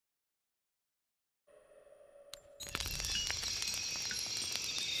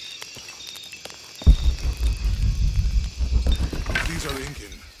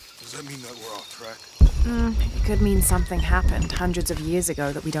Does that mean that we're off track? It could mean something happened hundreds of years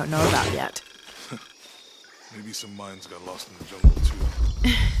ago that we don't know about yet. Maybe some mines got lost in the jungle, too.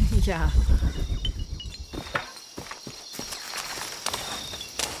 Yeah.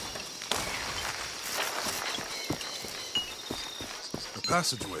 A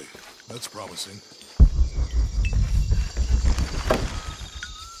passageway. That's promising.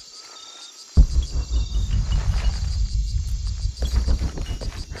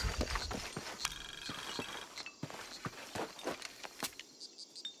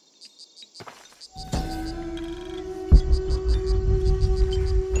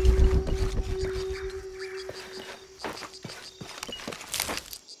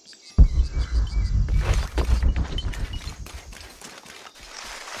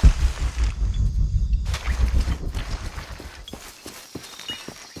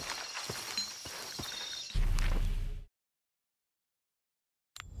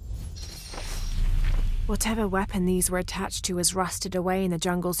 Whatever weapon these were attached to has rusted away in the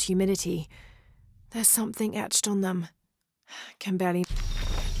jungle's humidity. There's something etched on them. Can barely...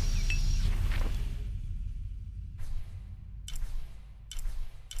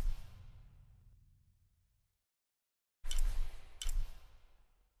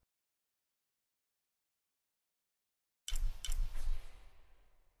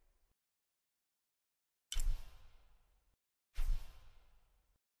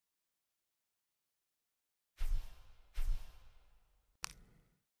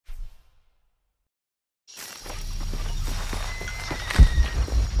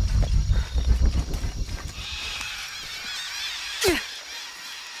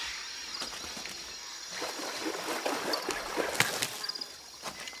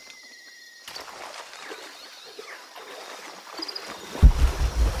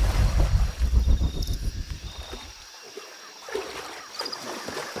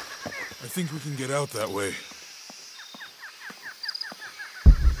 I think we can get out that way.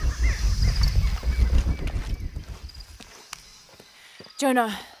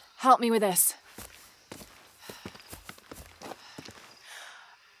 Jonah, help me with this.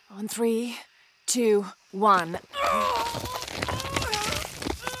 On 3, 2, 1.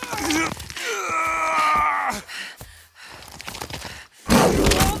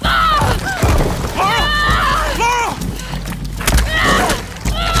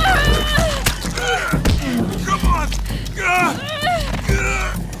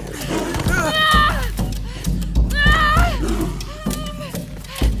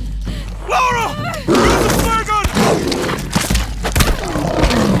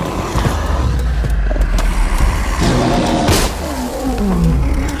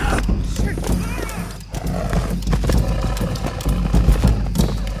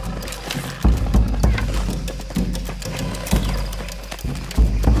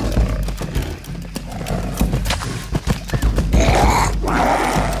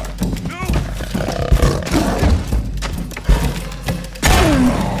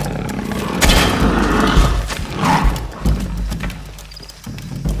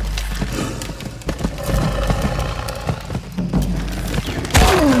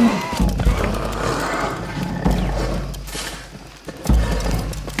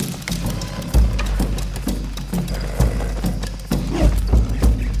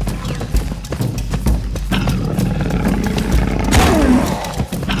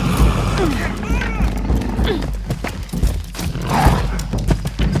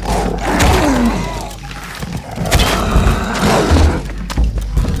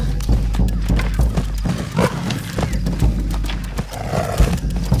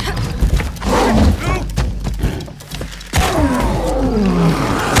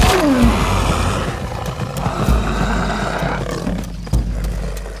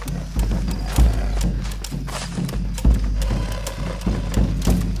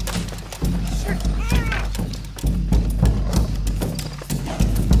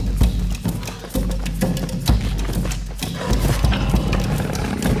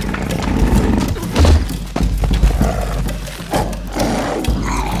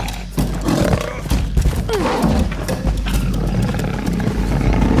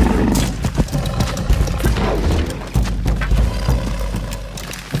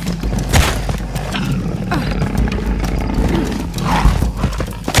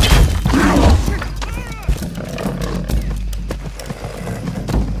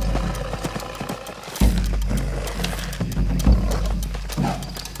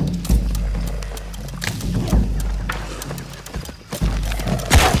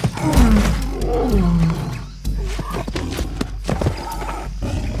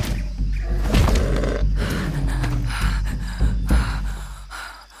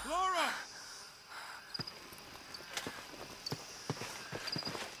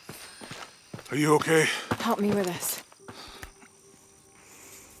 Are you okay? Help me with this.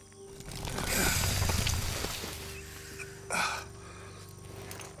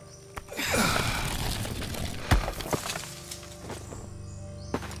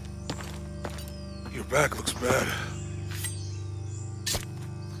 Your back looks bad.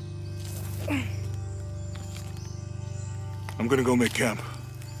 I'm gonna go make camp.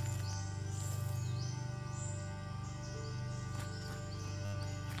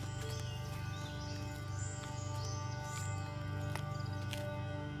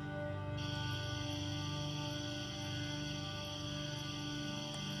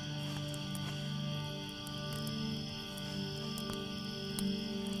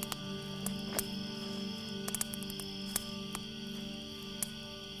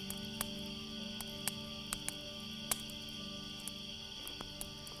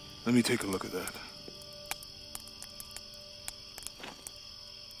 Let me take a look at that.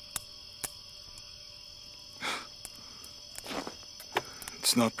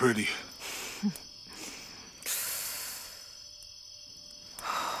 It's not pretty.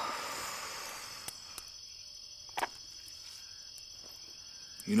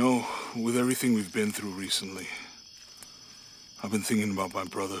 You know, with everything we've been through recently, I've been thinking about my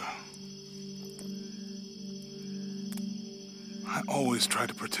brother. I always try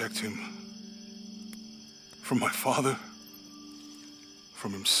to protect him. From my father.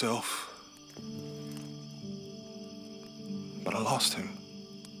 From himself. But I lost him.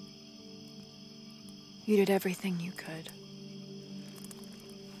 You did everything you could.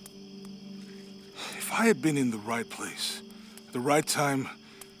 If I had been in the right place, at the right time,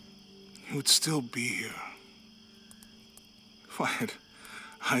 he would still be here. If I had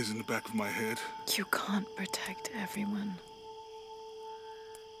eyes in the back of my head. You can't protect everyone.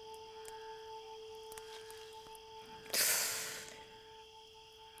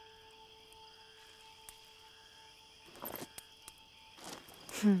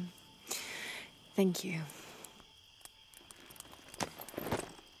 Thank you.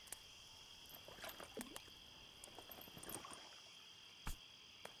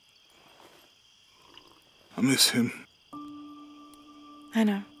 I miss him. I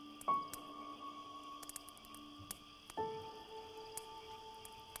know.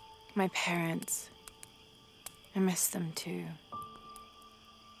 My parents. I miss them too.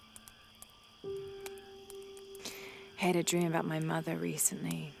 I had a dream about my mother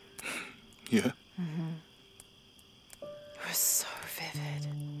recently. Yeah? Mm-hmm. It was so vivid.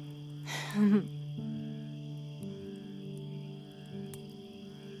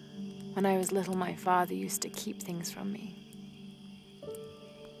 When I was little, my father used to keep things from me.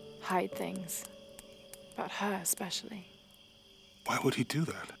 Hide things. About her, especially. Why would he do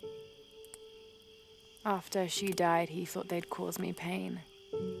that? After she died, he thought they'd cause me pain.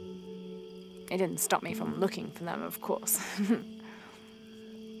 It didn't stop me from looking for them, of course.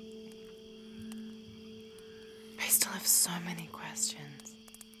 I still have so many questions.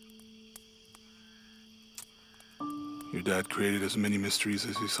 Your dad created as many mysteries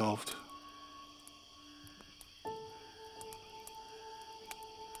as he solved.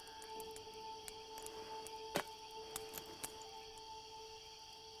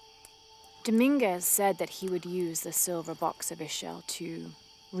 Dominguez said that he would use the silver box of his shell to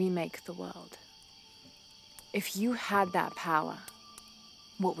remake the world. If you had that power,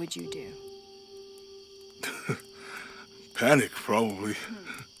 what would you do? Panic, probably.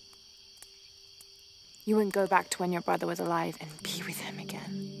 You wouldn't go back to when your brother was alive and be with him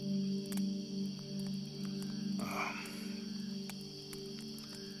again.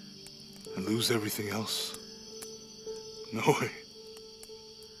 And lose everything else? No way.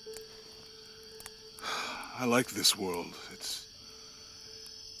 I like this world. It's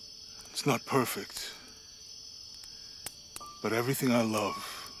not perfect. But everything I love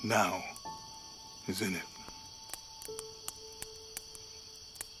now is in it.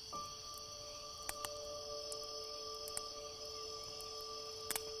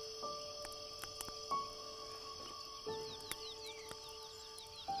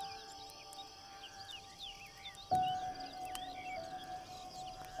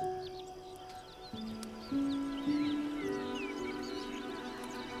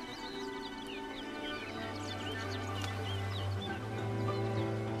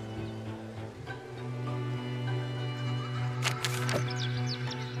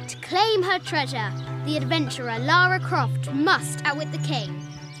 Claim her treasure. The adventurer Lara Croft must outwit the king,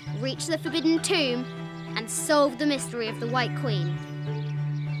 reach the forbidden tomb, and solve the mystery of the White Queen.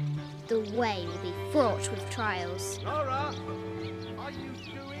 The way will be fraught with trials. Lara, are you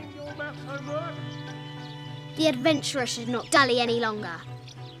doing your math homework? The adventurer should not dally any longer.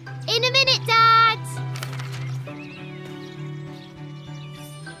 In a minute, Dad!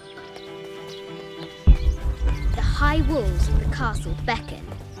 high walls of the castle beckon,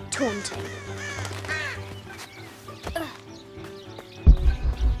 taunting.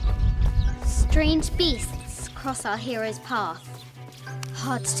 Strange beasts cross our hero's path.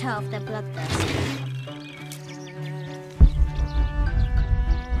 Hard to tell if they're bloodthirsty.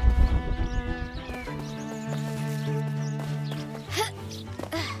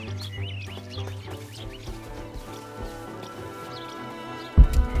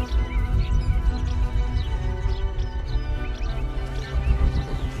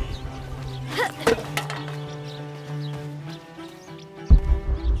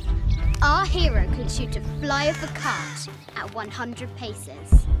 Our hero could shoot a fly of a cart at 100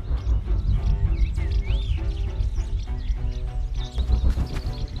 paces.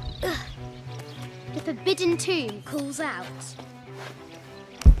 The forbidden tomb calls out.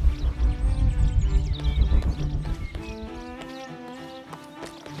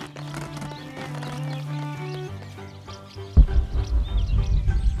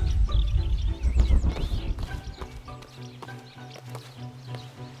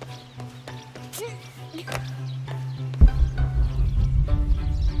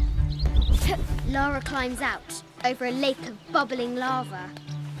 Lara climbs out over a lake of bubbling lava.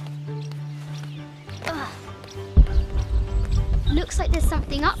 Ugh. Looks like there's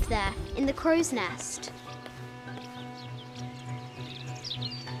something up there in the crow's nest.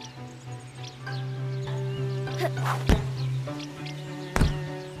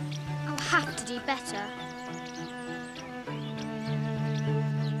 I'll have to do better.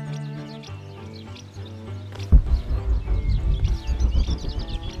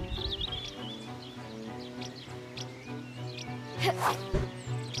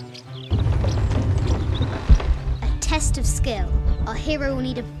 A test of skill. Our hero will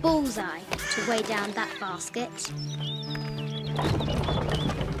need a bullseye to weigh down that basket.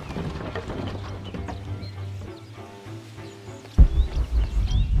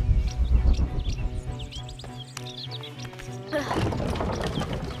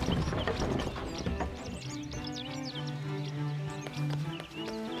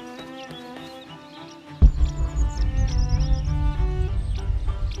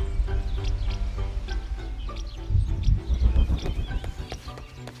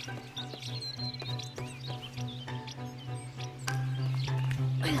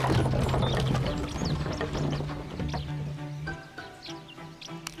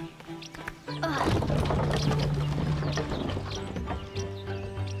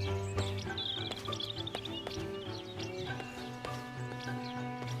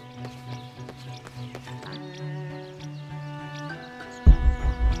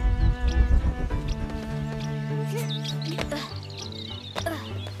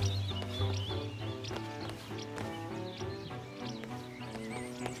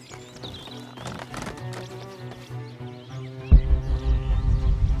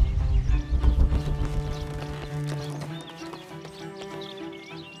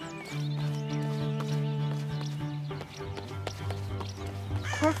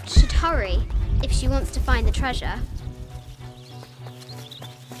 Croft should hurry if she wants to find the treasure.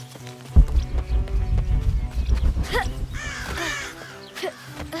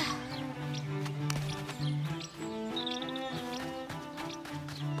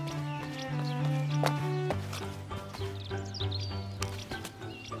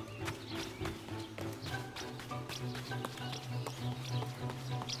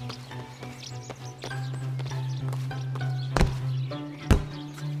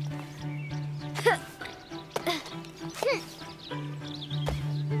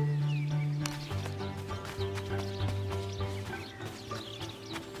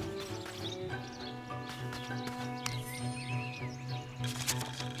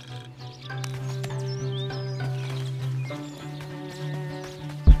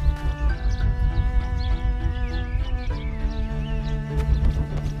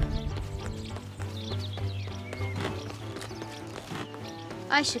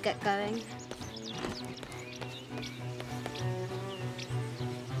 I should get going.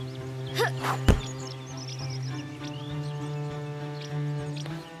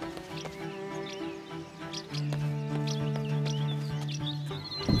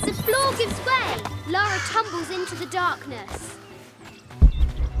 The floor gives way. Lara tumbles into the darkness.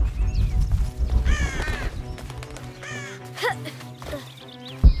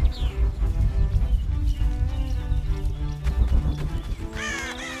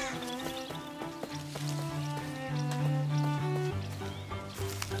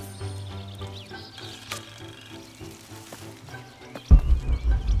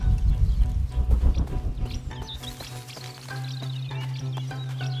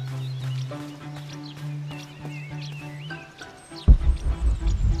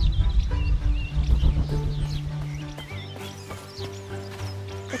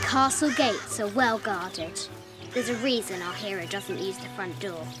 The castle gates are well guarded. There's a reason our hero doesn't use the front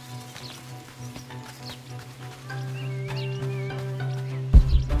door.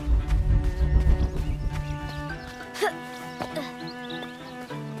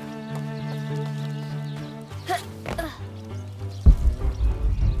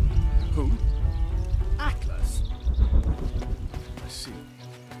 Who? Atlas. I see.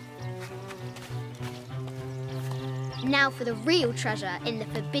 Now for the real treasure in the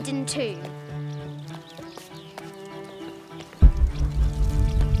Forbidden Tomb.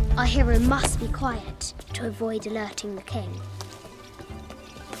 Our hero must be quiet to avoid alerting the king.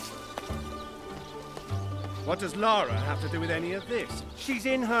 What does Lara have to do with any of this? She's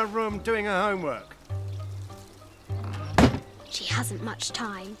in her room doing her homework. She hasn't much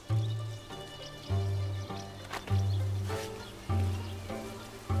time.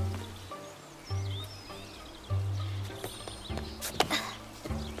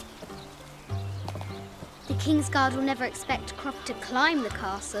 The Kingsguard will never expect Croft to climb the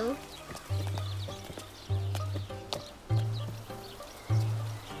castle.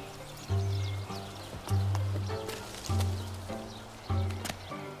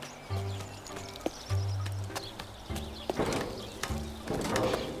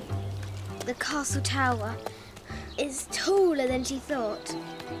 The castle tower is taller than she thought.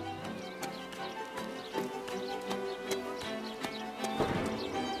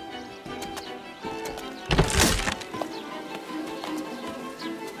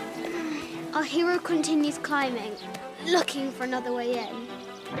 Our hero continues climbing, looking for another way in.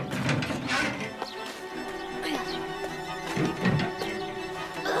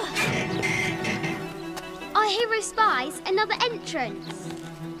 Our hero spies another entrance.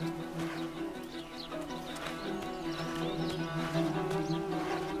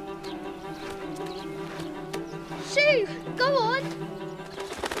 Shoo! Go on!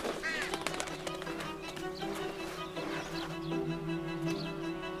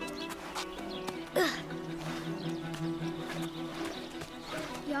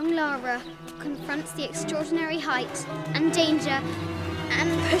 Young Lara confronts the extraordinary height and danger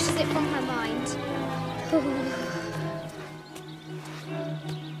and pushes it from her mind.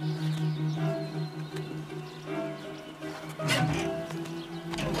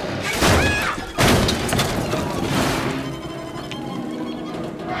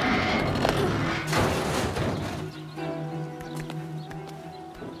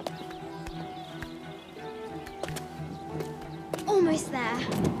 Almost there.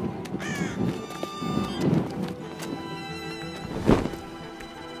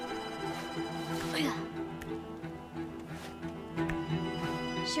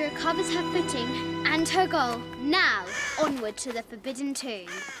 She recovers her footing and her goal. Now, onward to the Forbidden Tomb.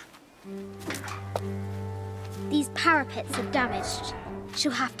 These parapets are damaged.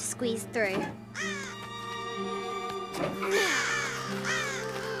 She'll have to squeeze through.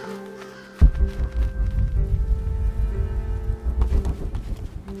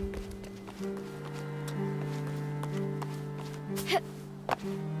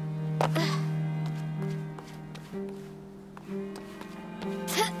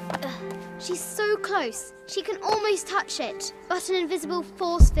 She's so close, she can almost touch it, but an invisible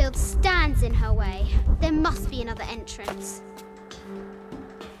force field stands in her way. There must be another entrance.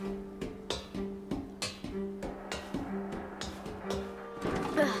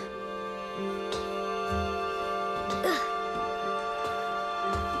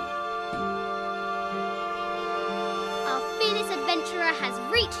 Our fearless adventurer has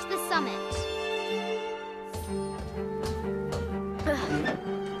reached the summit.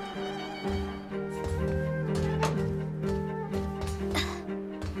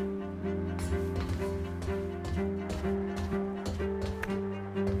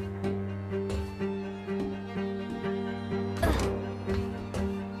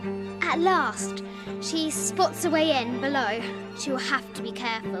 At last, she spots a way in below. She will have to be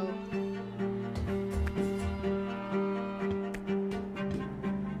careful.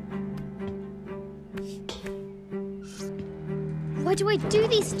 Why do I do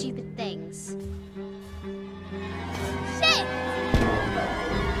these stupid things? Shit!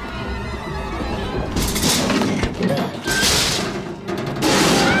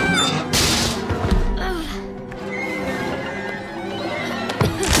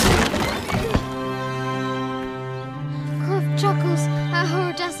 Chuckles at her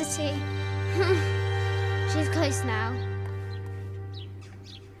audacity. She's close now.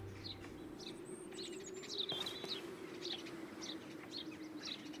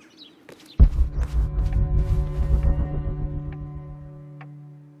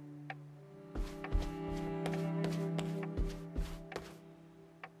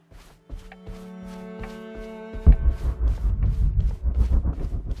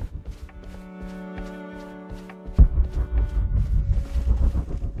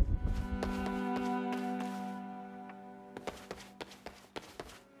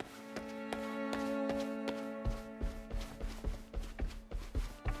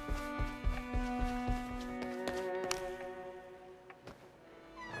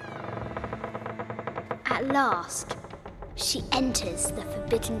 At last, she enters the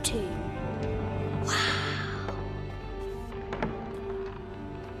Forbidden Tomb. Wow.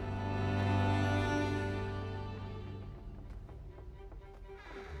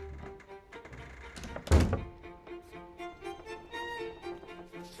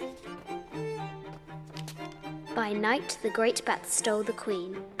 By night, the great bat stole the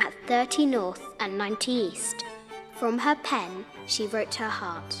queen at 30 north and 90 east. From her pen, she wrote her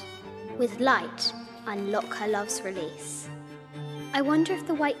heart. With light, unlock her love's release. I wonder if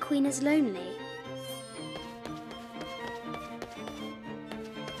the White Queen is lonely.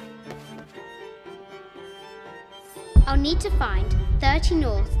 I'll need to find 30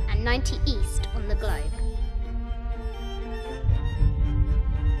 north and 90 east on the globe.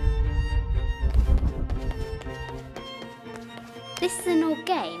 This is an old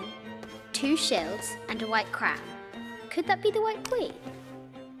game. 2 shields and a white crown. Could that be the White Queen?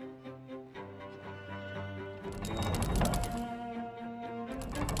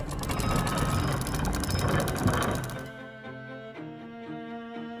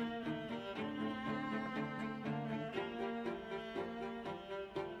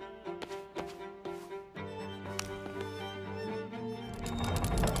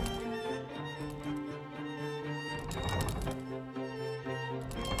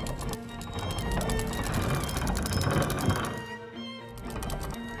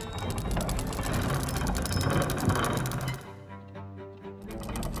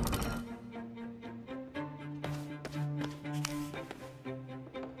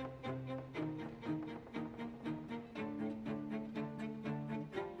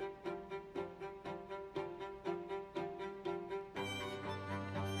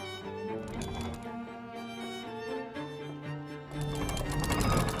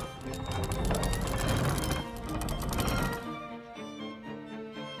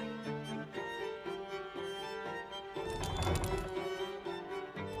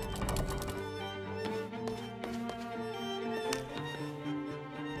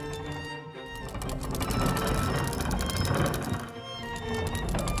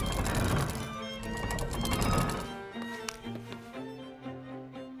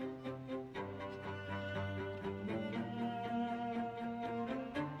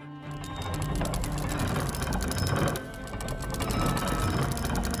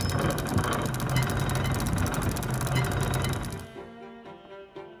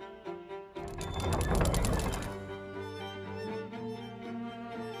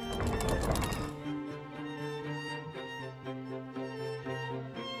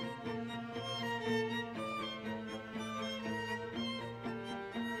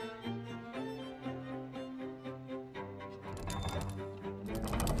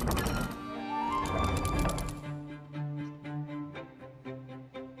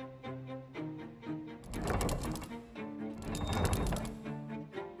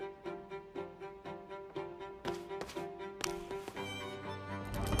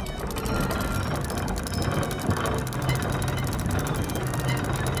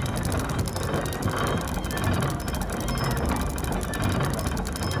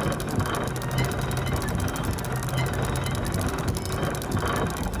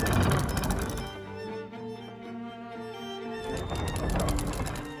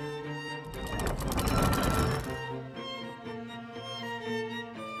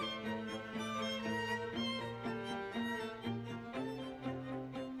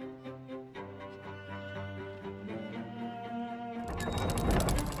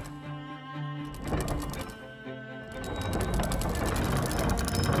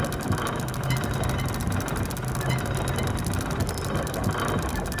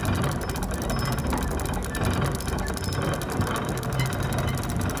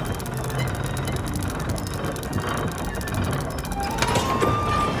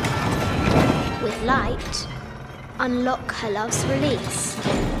 Light, unlock her love's release.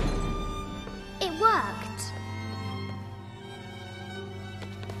 It worked.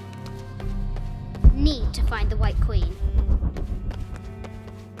 Need to find the White Queen.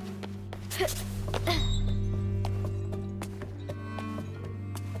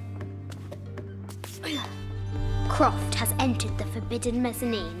 Croft has entered the Forbidden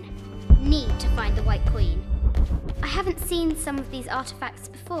Mezzanine. Need to find the White Queen. I haven't seen some of these artifacts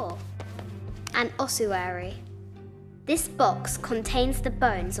before. An ossuary. This box contains the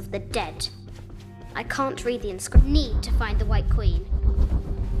bones of the dead. I can't read the inscription. Need to find the White Queen.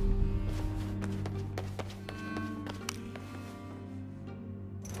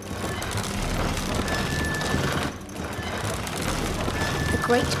 The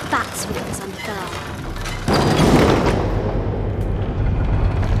great bat's room is under guard.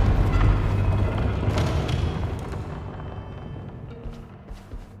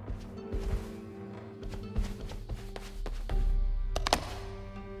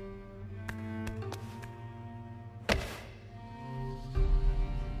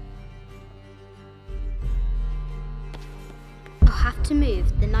 have to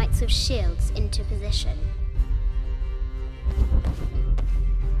move the Knights of Shields into position.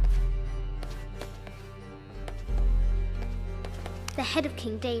 The head of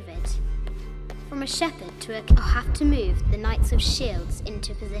King David. From a shepherd to a... I'll have to move the Knights of Shields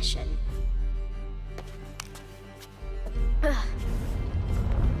into position.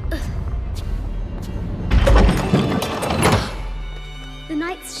 The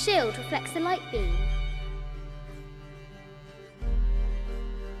Knight's shield reflects the light beam.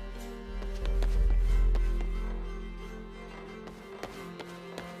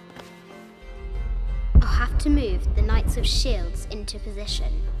 I'll have to move the Knights of Shields into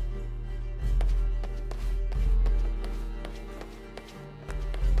position.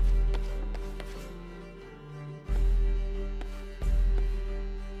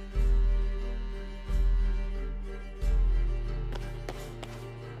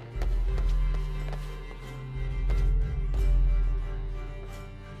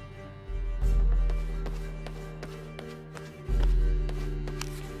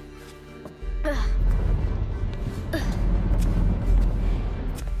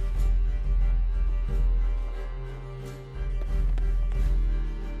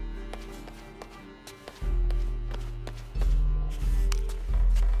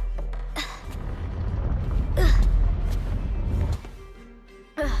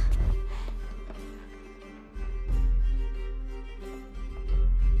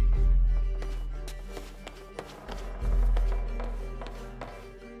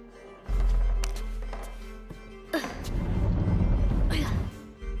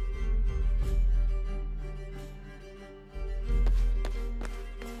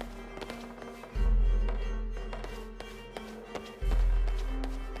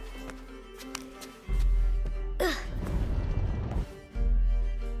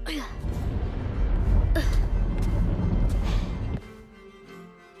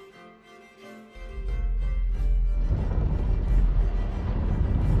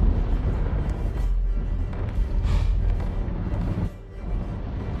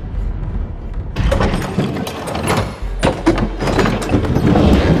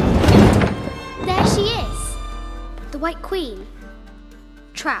 White Queen.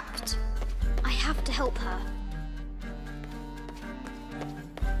 Trapped. I have to help her.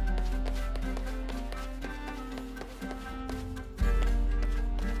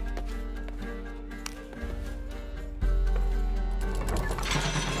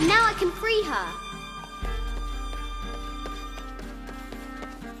 Now I can free her.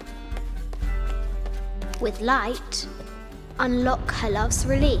 With light, unlock her love's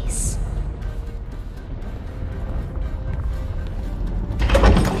release.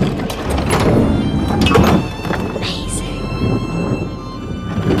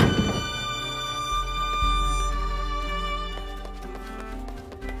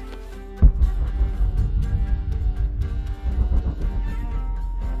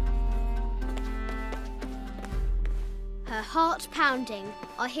 Her heart pounding,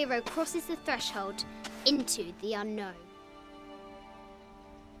 our hero crosses the threshold into the unknown.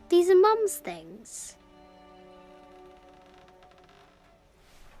 These are Mum's things.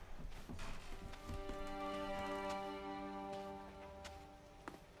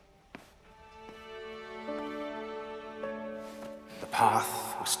 The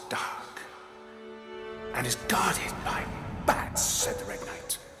path was dark and is guarded by bats, said the Red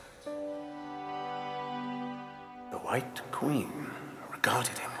Knight. The White Queen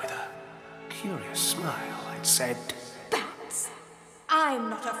regarded him with a curious smile and said, Bats? I'm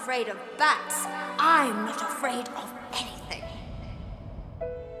not afraid of bats. I'm not afraid of anything.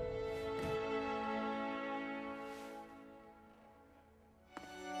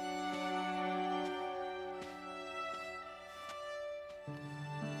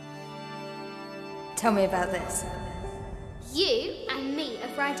 Tell me about this. You and me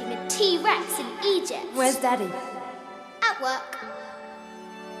are riding a T-Rex in Egypt. Where's Daddy? At work.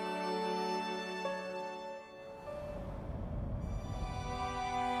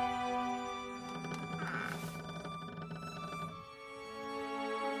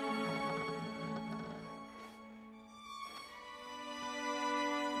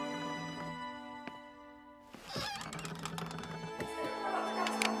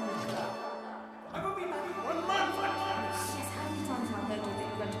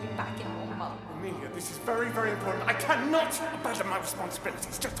 Very important. I cannot abandon my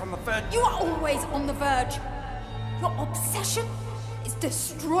responsibilities just on the verge. You are always on the verge. Your obsession is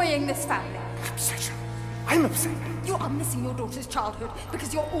destroying this family. Obsession? I'm upset. You are missing your daughter's childhood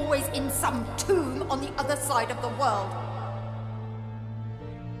because you're always in some tomb on the other side of the world.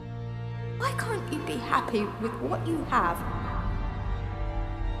 Why can't you be happy with what you have?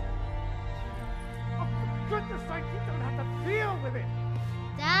 You don't have to deal with it.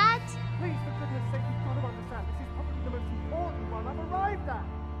 Dad? Please, for goodness sake, you've got to understand. This is probably the most important one I've arrived at.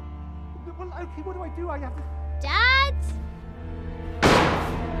 Well, okay, what do? I have to... Dad?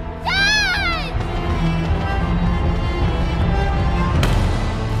 Dad!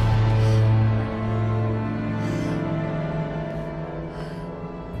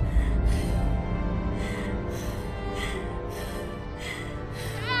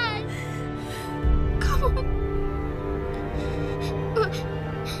 Dad! Come on.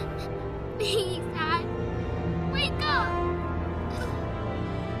 Please, Dad. Wake up.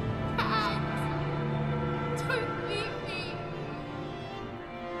 Dad. Don't leave me.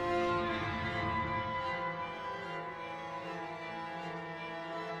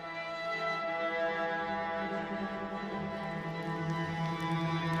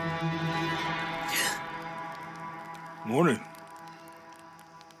 Morning.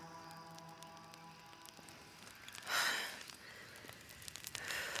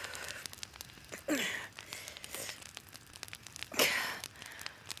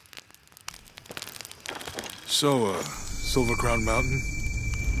 So, Silver Crown Mountain?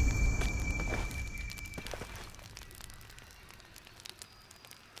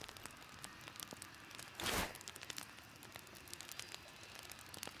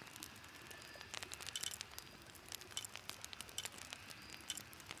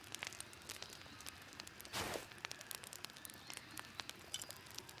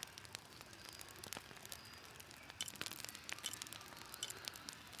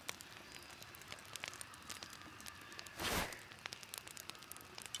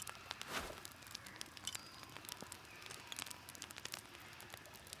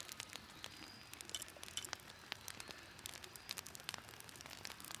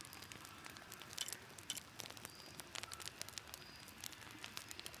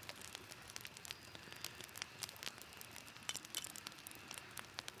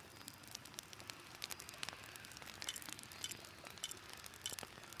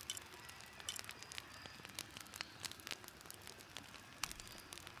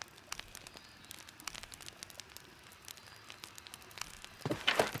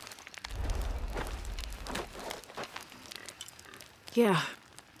 Yeah.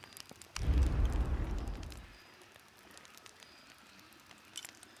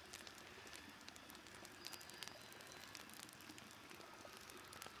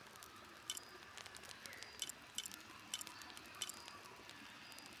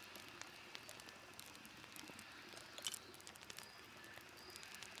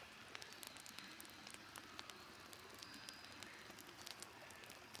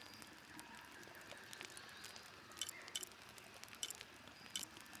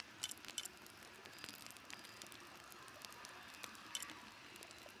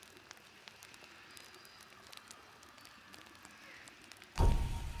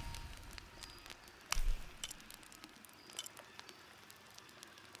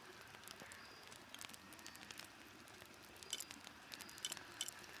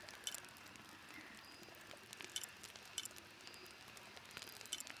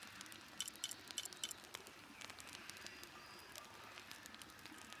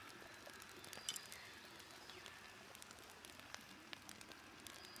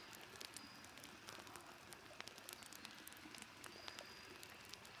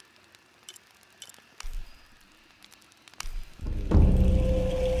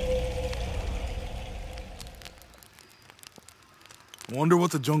 Wonder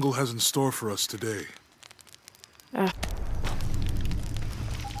what the jungle has in store for us today. How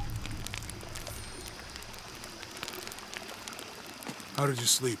did you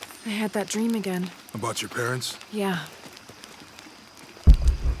sleep? I had that dream again. About your parents? Yeah.